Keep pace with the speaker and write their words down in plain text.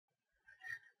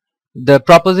The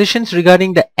propositions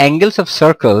regarding the angles of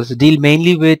circles deal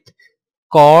mainly with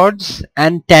chords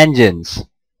and tangents.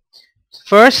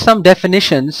 First, some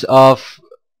definitions of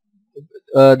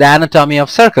the anatomy of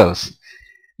circles.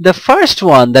 The first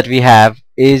one that we have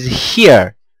is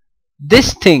here.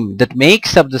 This thing that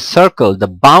makes up the circle, the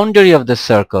boundary of the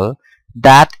circle,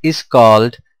 that is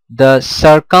called the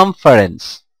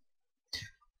circumference.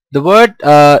 The word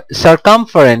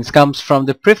circumference comes from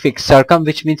the prefix circum,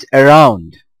 which means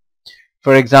around.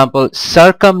 For example,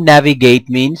 circumnavigate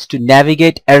means to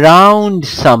navigate around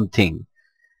something.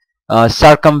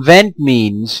 Circumvent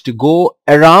means to go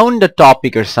around a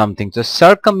topic or something. So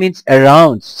circum means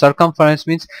around. Circumference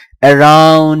means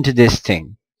around this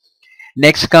thing.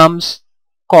 Next comes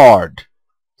chord.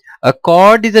 A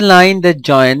chord is a line that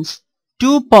joins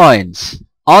 2 points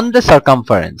on the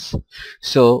circumference.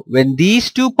 So when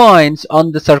these 2 points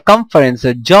on the circumference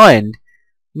are joined,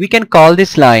 we can call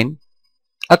this line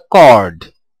a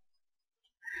chord.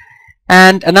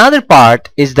 And another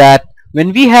part is that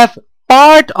when we have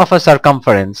part of a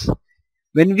circumference,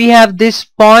 when we have this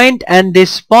point and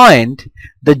this point,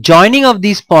 the joining of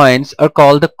these points are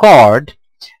called the chord,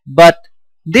 but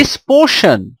this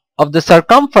portion of the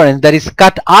circumference that is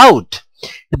cut out,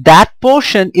 that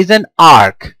portion is an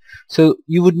arc. So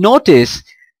you would notice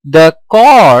the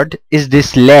chord is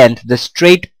this length, the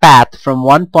straight path from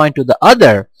one point to the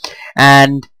other,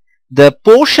 and the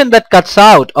portion that cuts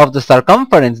out of the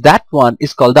circumference, that one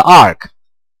is called the arc.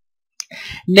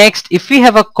 Next, if we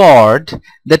have a chord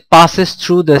that passes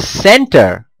through the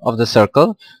center of the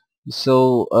circle,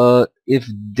 so if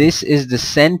this is the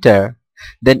center,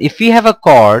 then if we have a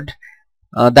chord,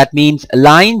 that means a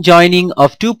line joining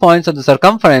of 2 points of the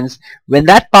circumference, when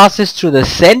that passes through the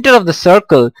center of the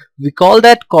circle, we call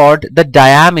that chord the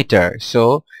diameter.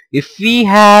 So if we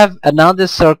have another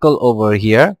circle over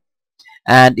here,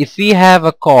 and if we have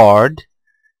a chord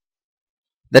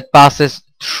that passes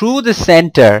through the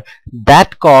center,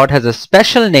 that chord has a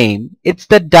special name. It's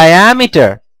the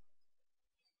diameter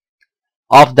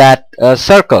of that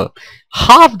circle.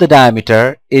 Half the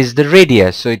diameter is the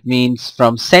radius. So it means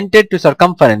from center to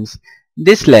circumference,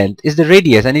 this length is the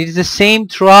radius, and it is the same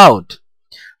throughout.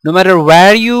 No matter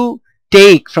where you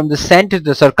take from the center to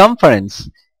the circumference,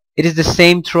 it is the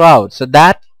same throughout. So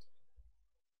that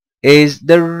is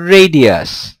the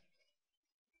radius.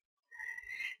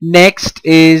 Next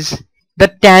is the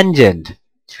tangent.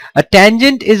 A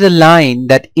tangent is a line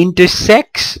that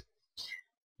intersects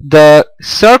the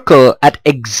circle at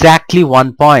exactly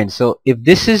one point. So if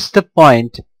this is the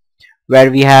point where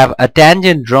we have a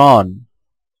tangent drawn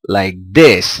like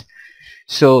this,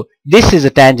 so this is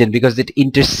a tangent because it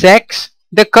intersects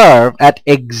the curve at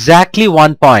exactly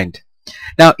one point.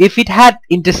 Now if it had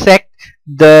intersect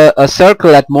the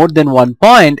circle at more than one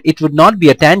point, it would not be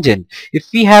a tangent. If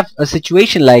we have a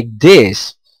situation like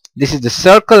this, this is the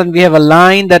circle and we have a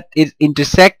line that is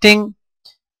intersecting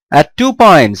at 2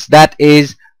 points, that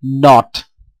is not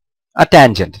a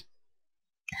tangent.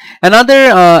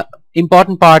 Another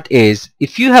important part is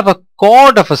if you have a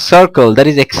chord of a circle that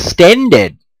is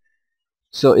extended.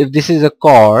 So if this is a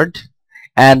chord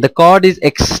and the chord is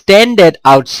extended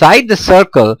outside the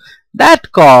circle,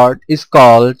 that chord is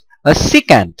called a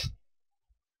secant.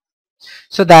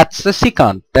 So that's the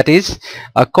secant, that is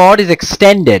a chord is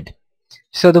extended.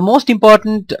 So the most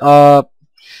important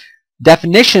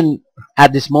definition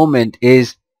at this moment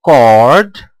is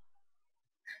chord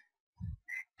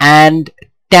and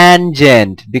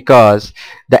tangent, because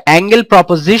the angle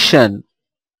proposition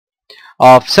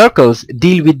of circles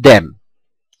deal with them.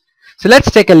 So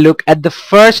let's take a look at the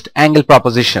first angle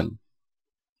proposition.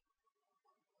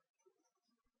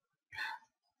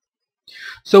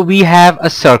 So we have a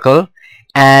circle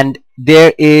and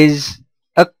there is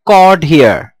a chord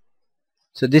here.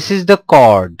 So this is the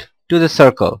chord to the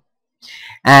circle,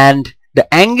 and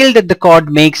the angle that the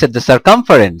chord makes at the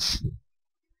circumference,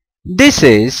 this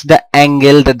is the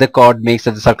angle that the chord makes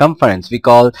at the circumference. We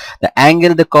call the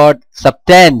angle the chord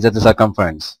subtends at the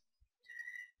circumference.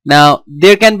 Now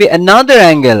there can be another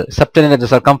angle subtended at the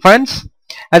circumference.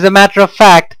 As a matter of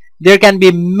fact, there can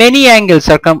be many angles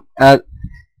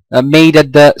made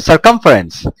at the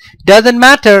circumference. Doesn't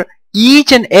matter,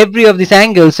 each and every of these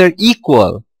angles are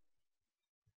equal.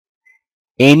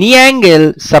 Any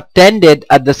angle subtended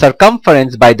at the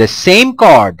circumference by the same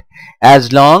chord,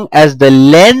 as long as the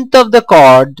length of the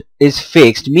chord is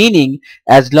fixed, meaning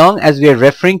as long as we are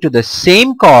referring to the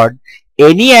same chord,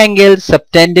 any angle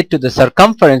subtended to the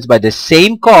circumference by the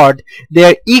same chord, they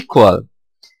are equal.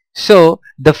 So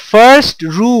the first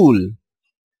rule,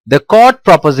 the chord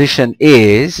proposition,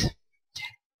 is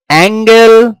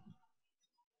angle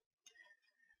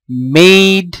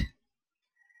made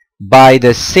by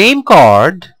the same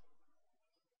chord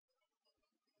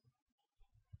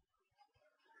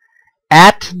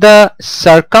at the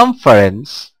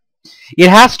circumference, it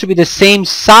has to be the same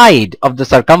side of the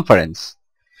circumference.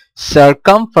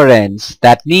 Circumference,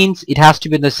 that means it has to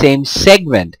be in the same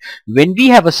segment. When we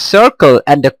have a circle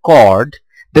and a chord,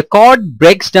 the chord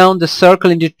breaks down the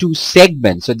circle into two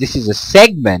segments. So this is a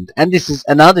segment and this is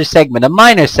another segment, a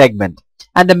minor segment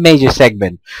and a major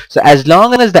segment. So as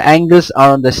long as the angles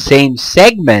are on the same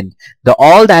segment,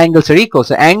 all the angles are equal.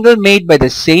 So angle made by the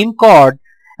same chord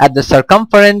at the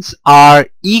circumference are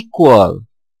equal.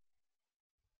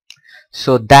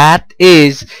 So that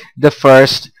is the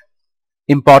first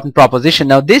important proposition.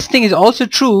 Now this thing is also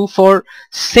true for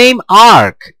same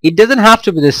arc. It doesn't have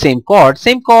to be the same chord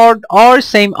or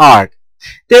same arc.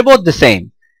 They're both the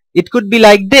same. It could be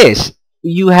like this.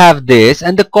 You have this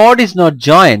and the chord is not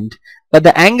joined, but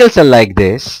the angles are like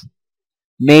this,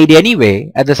 made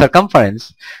anyway at the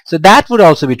circumference. So that would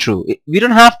also be true. We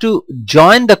don't have to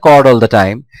join the chord all the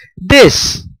time.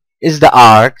 This is the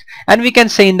arc, and we can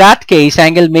say in that case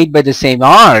angle made by the same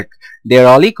arc, they are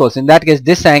all equal. So in that case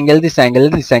this angle, this angle,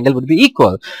 and this angle would be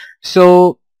equal.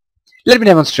 So let me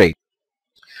demonstrate.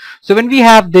 So when we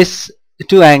have this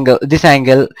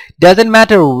angle, doesn't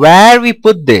matter where we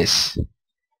put this,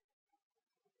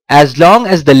 as long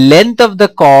as the length of the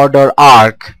chord or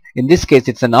arc, in this case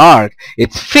it's an arc,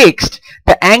 it's fixed,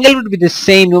 the angle would be the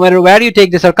same no matter where you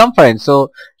take the circumference.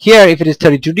 So here if it is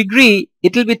 32 degree,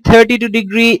 it will be 32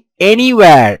 degree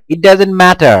anywhere. It doesn't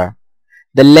matter.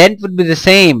 The length would be the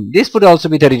same. This would also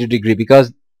be 32 degree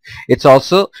because it's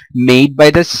also made by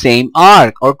the same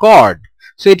arc or chord.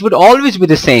 So it would always be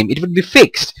the same. It would be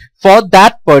fixed for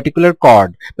that particular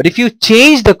chord. But if you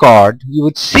change the chord, you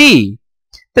would see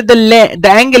that the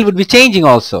angle would be changing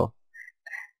also.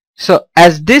 So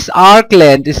as this arc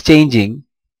length is changing,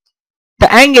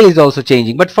 the angle is also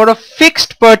changing. But for a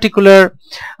fixed particular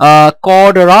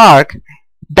chord or arc,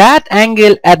 that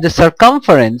angle at the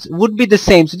circumference would be the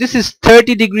same. So this is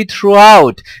 30 degree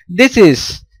throughout. This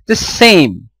is the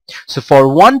same. So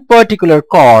for one particular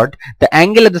chord, the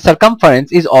angle at the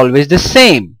circumference is always the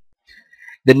same.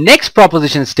 The next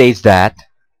proposition states that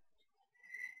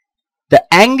the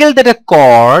angle that a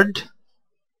chord,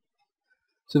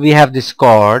 so we have this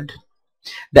chord,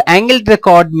 the angle that the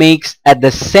chord makes at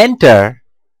the center,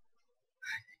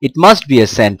 it must be a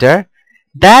center,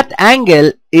 that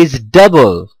angle is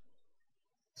double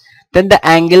than the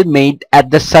angle made at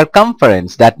the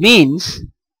circumference. That means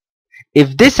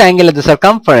if this angle at the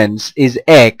circumference is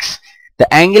x,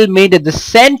 the angle made at the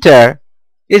center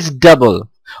is double.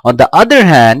 On the other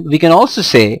hand, we can also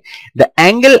say the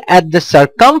angle at the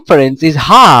circumference is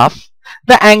half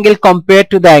the angle compared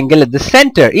to the angle at the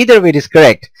center. Either way it is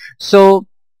correct. So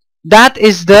that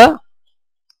is the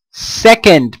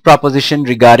second proposition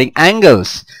regarding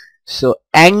angles. So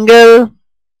angle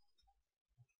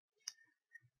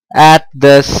at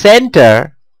the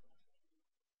center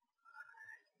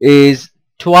is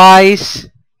twice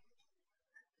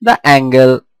the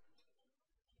angle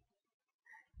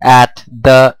at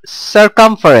the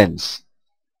circumference.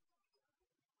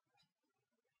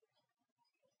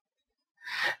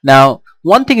 Now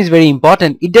one thing is very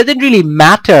important. It doesn't really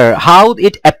matter how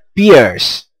it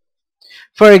appears.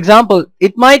 For example,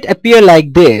 it might appear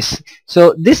like this.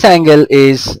 So this angle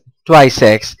is twice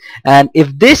x, and if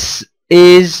this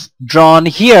is drawn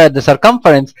here, the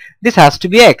circumference, this has to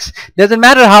be x. Doesn't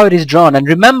matter how it is drawn. And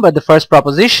remember the first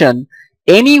proposition,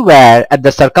 anywhere at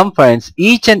the circumference,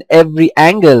 each and every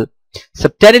angle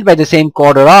subtended by the same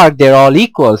chord or arc, they're all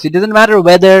equal. So it doesn't matter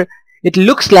whether it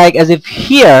looks like as if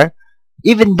here,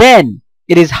 even then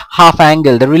it is half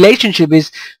angle. The relationship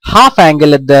is half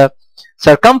angle at the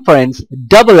circumference,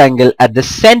 double angle at the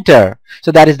center.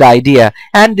 So that is the idea.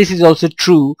 And this is also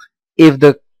true if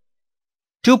the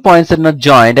 2 points are not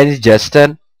joined and it's just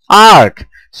an arc.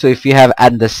 So if you have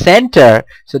at the center,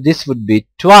 so this would be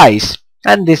twice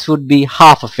and this would be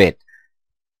half of it.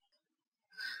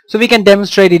 So we can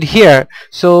demonstrate it here.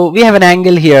 So we have an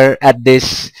angle here at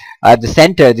this at the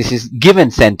center. This is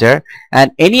given center,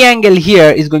 and any angle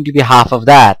here is going to be half of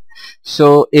that.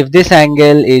 So if this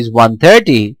angle is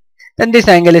 130, then this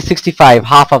angle is 65,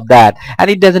 half of that. And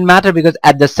it doesn't matter because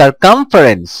at the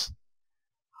circumference,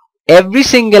 every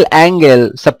single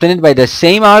angle subtended by the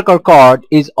same arc or chord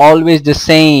is always the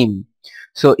same.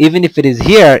 So even if it is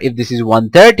here, if this is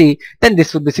 130, then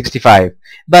this would be 65.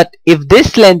 But if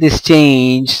this length is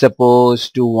changed, suppose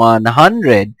to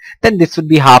 100, then this would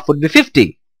be half, would be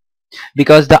 50.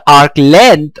 Because the arc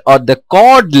length or the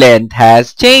chord length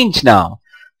has changed now.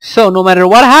 So no matter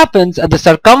what happens at the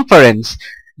circumference,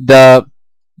 the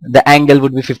the angle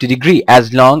would be 50 degree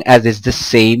as long as it's the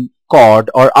same chord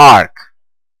or arc.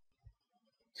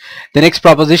 The next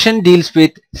proposition deals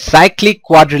with cyclic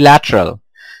quadrilateral.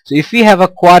 So if we have a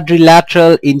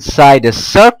quadrilateral inside a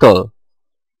circle,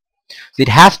 it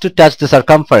has to touch the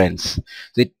circumference.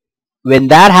 So when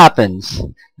that happens,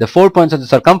 the 4 points of the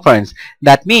circumference,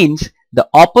 that means the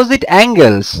opposite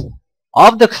angles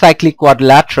of the cyclic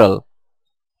quadrilateral,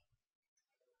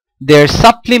 they're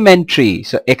supplementary.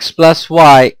 So x plus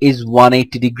y is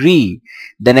 180 degree.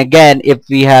 Then again, if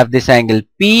we have this angle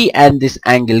P and this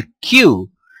angle Q,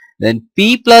 then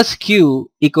P plus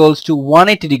Q equals to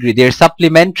 180 degree. They're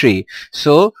supplementary.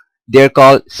 So they're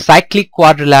called cyclic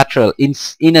quadrilateral.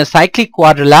 In a cyclic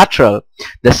quadrilateral,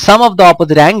 the sum of the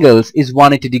opposite angles is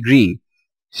 180 degree.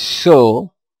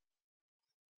 So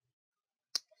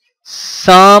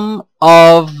sum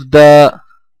of the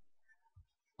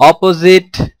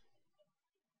opposite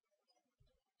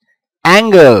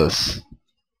angles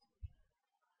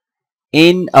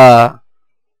in a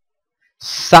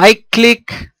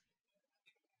cyclic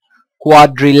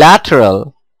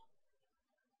quadrilateral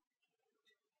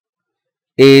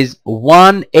is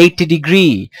 180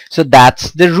 degree. So that's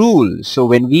the rule. So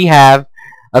when we have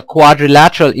a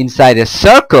quadrilateral inside a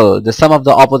circle, the sum of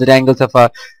the opposite angles of a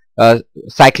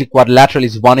cyclic quadrilateral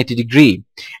is 180 degree.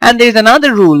 And there is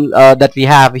another rule that we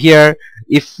have here.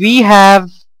 If we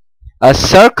have a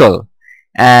circle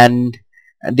and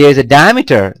there is a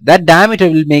diameter, that diameter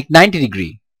will make 90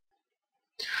 degree.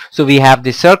 So we have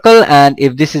the circle, and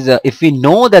if we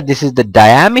know that this is the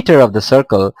diameter of the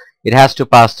circle, it has to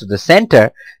pass through the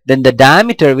center, then the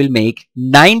diameter will make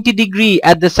 90 degree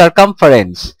at the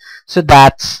circumference. So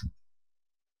that's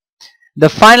the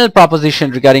final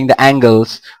proposition regarding the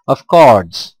angles of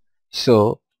chords.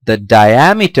 So the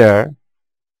diameter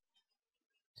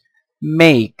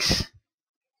makes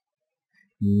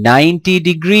 90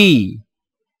 degree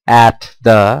at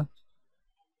the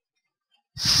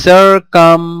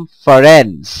circumference.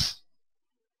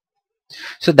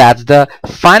 So that's the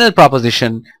final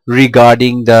proposition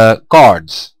regarding the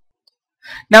chords.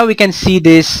 Now we can see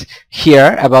this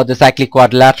here about the cyclic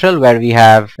quadrilateral, where we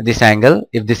have this angle.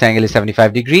 If this angle is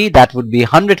 75 degree, that would be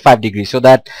 105 degree. So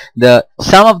that the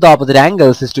sum of the opposite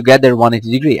angles is together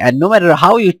 180 degree. And no matter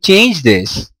how you change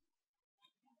this,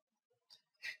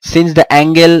 since the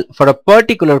angle for a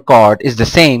particular chord is the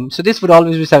same, so this would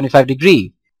always be 75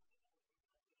 degree.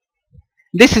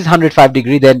 This is 105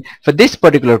 degree, then for this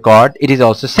particular chord it is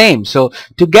also same. So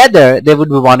together they would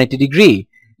be 180 degree.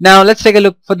 Now let's take a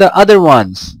look for the other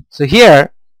ones. So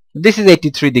here this is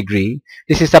 83 degree,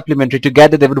 this is supplementary,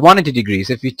 together they would 180 degrees.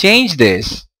 So if you change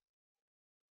this,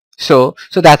 so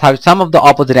that's how some of the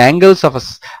opposite angles of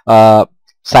a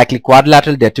cyclic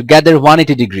quadrilateral, they're together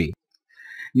 180 degree.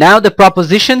 Now the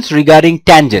propositions regarding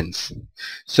tangents.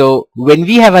 So when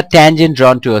we have a tangent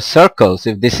drawn to a circle, so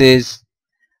if this is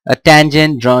a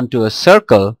tangent drawn to a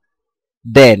circle,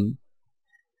 then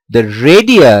the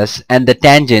radius and the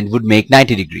tangent would make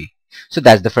 90 degree. So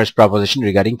that's the first proposition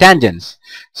regarding tangents.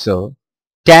 So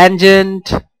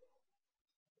tangent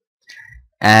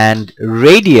and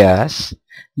radius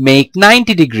make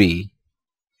 90 degree,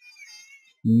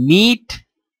 meet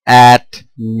at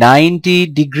 90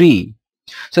 degree.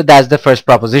 So that's the first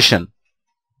proposition.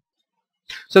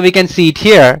 So we can see it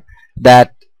here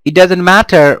that it doesn't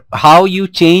matter how you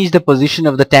change the position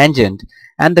of the tangent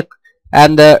and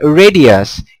the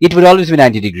radius, it would always be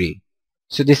 90 degree.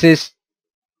 So this is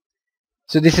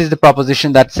the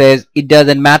proposition that says it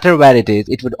doesn't matter where it is,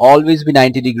 it would always be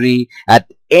 90 degree at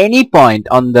any point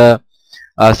on the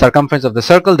circumference of the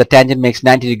circle. The tangent makes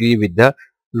 90 degree with the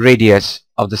radius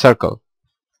of the circle.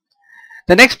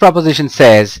 The next proposition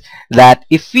says that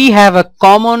if we have a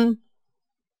common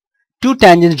two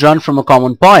tangents drawn from a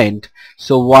common point,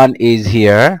 so one is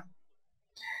here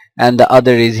and the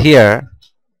other is here,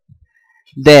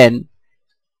 then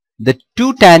the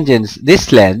two tangents,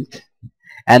 this length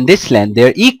and this length,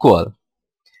 they're equal.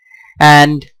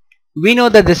 And we know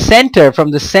that the center,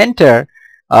 from the center,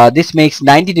 this makes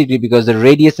 90 degree because the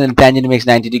radius and tangent makes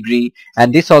 90 degree,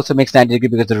 and this also makes 90 degree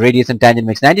because the radius and tangent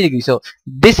makes 90 degree. So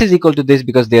this is equal to this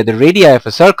because they are the radii of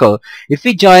a circle. If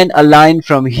we join a line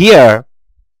from here,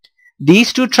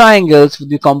 these two triangles would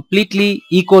be completely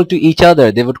equal to each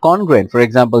other. They would congruent. For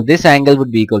example, this angle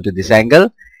would be equal to this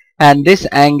angle, and this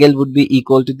angle would be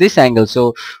equal to this angle.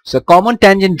 So common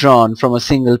tangent drawn from a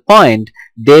single point,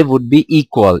 they would be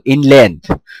equal in length.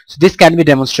 So this can be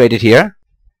demonstrated here.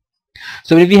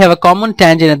 So if we have a common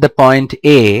tangent at the point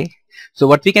A, so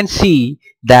what we can see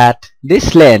that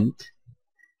this length,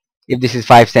 if this is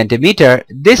 5 centimeter,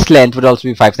 this length would also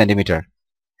be 5 centimeter.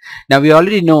 Now we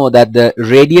already know that the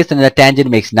radius and the tangent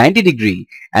makes 90 degree,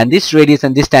 and this radius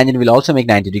and this tangent will also make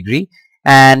 90 degree,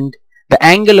 and the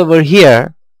angle over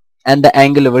here and the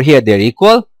angle over here, they're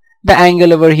equal. The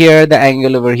angle over here, the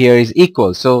angle over here is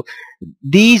equal. So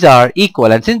these are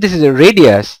equal, and since this is a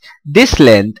radius, this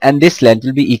length and this length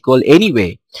will be equal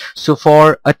anyway. So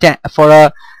from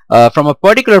a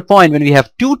particular point, when we have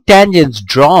two tangents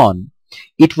drawn,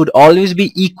 it would always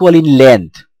be equal in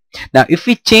length. Now if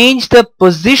we change the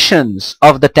positions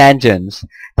of the tangents,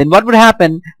 then what would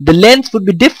happen? The lengths would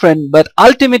be different, but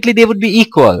ultimately they would be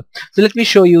equal. So let me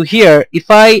show you here. If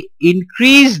I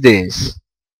increase this,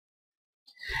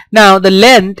 now the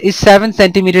length is 7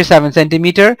 centimeter, 7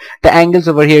 centimeter. The angles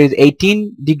over here is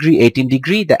 18 degree, 18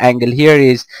 degree. The angle here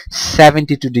is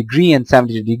 72 degree and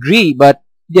 72 degree, but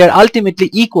they are ultimately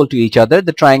equal to each other.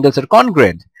 The triangles are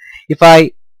congruent. If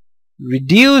I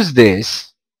reduce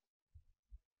this,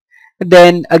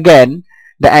 then again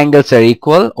the angles are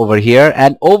equal over here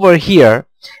and over here,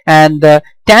 and the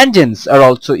tangents are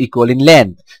also equal in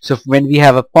length. So when we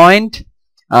have a point,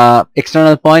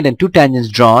 external point and two tangents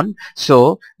drawn,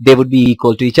 so they would be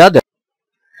equal to each other.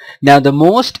 Now the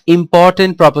most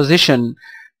important proposition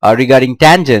regarding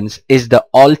tangents is the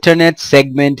alternate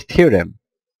segment theorem.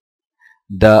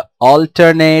 The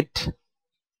alternate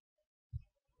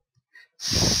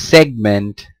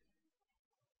segment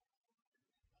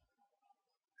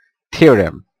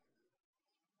theorem.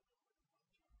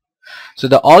 So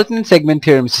the alternate segment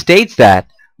theorem states that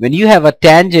when you have a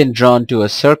tangent drawn to a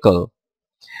circle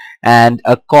and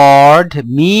a chord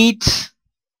meets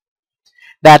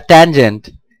that tangent,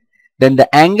 then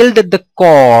the angle that the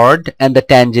chord and the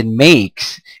tangent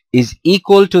makes is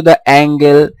equal to the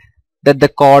angle that the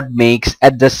chord makes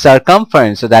at the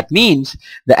circumference. So that means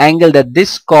the angle that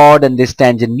this chord and this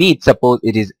tangent meet, suppose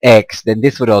it is x, then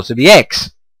this would also be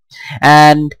x.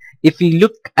 And if we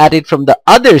look at it from the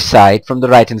other side, from the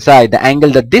right hand side, the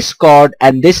angle that this chord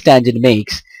and this tangent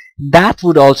makes, that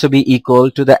would also be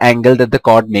equal to the angle that the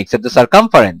chord makes at the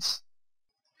circumference.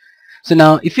 So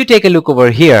now if you take a look over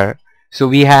here, so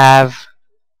we have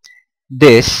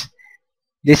this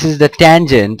is the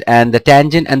tangent, and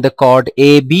the chord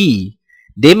AB,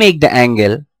 they make the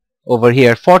angle over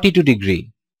here 42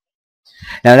 degree.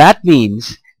 Now that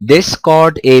means this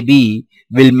chord AB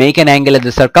will make an angle at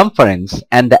the circumference,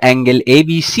 and the angle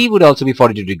ABC would also be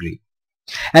 42 degree.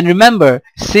 And remember,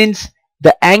 since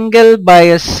the angle by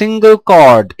a single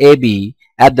chord AB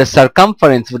at the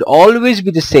circumference would always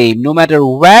be the same no matter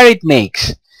where it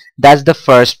makes, that's the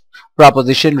first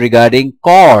proposition regarding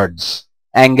chords.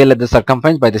 Angle at the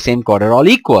circumference by the same chord are all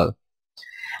equal.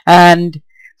 And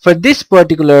for this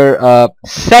particular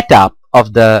setup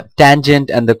of the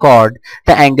tangent and the chord,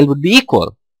 the angle would be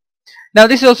equal. Now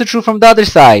this is also true from the other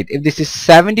side. If this is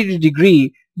 72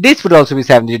 degree, this would also be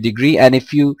 72 degree, and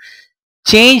if you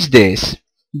change this,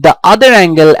 the other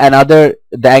angle and the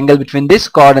angle between this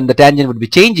chord and the tangent would be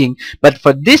changing, but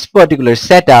for this particular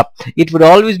setup, it would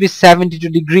always be 72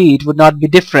 degree. It would not be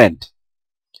different.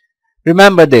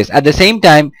 Remember this. At the same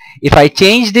time, if I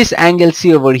change this angle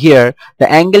C over here, the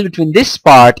angle between this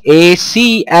part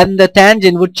AC and the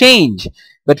tangent would change,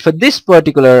 but for this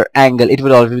particular angle, it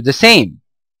would always be the same.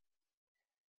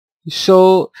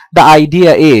 So the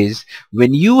idea is,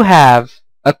 when you have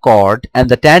a chord and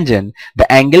the tangent,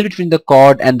 the angle between the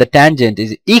chord and the tangent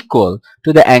is equal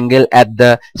to the angle at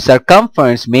the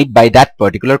circumference made by that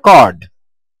particular chord.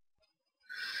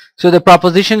 So the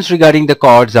propositions regarding the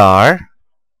chords are,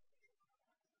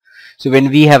 so when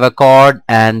we have a chord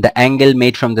and the angle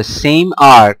made from the same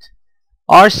arc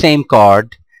or same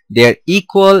chord, they are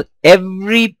equal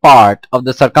every part of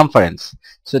the circumference.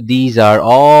 So these are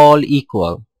all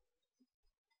equal.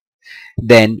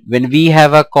 Then when we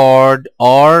have a chord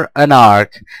or an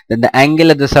arc, then the angle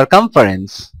at the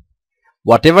circumference,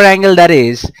 whatever angle that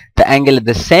is, the angle at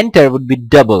the center would be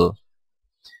double.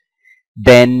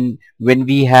 Then when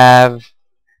we have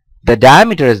the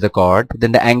diameter as the chord,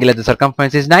 then the angle at the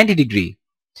circumference is 90 degree.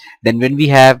 Then when we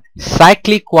have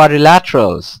cyclic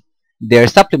quadrilaterals, they are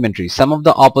supplementary. Some of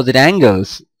the opposite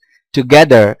angles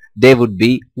together, they would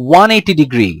be 180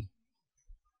 degree.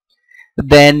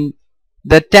 Then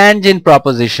the tangent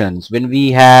propositions, when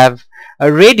we have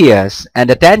a radius and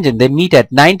a tangent, they meet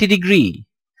at 90 degree.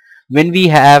 When we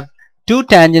have two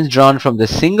tangents drawn from the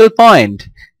single point,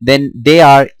 then they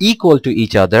are equal to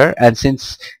each other, and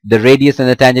since the radius and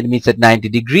the tangent meets at 90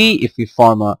 degree, if we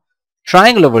form a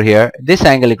triangle over here, this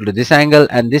angle equal to this angle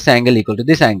and this angle equal to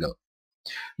this angle.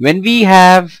 When we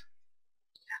have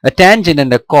a tangent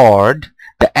and a chord,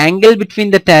 the angle between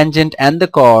the tangent and the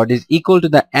chord is equal to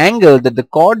the angle that the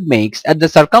chord makes at the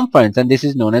circumference, and this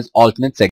is known as alternate segment.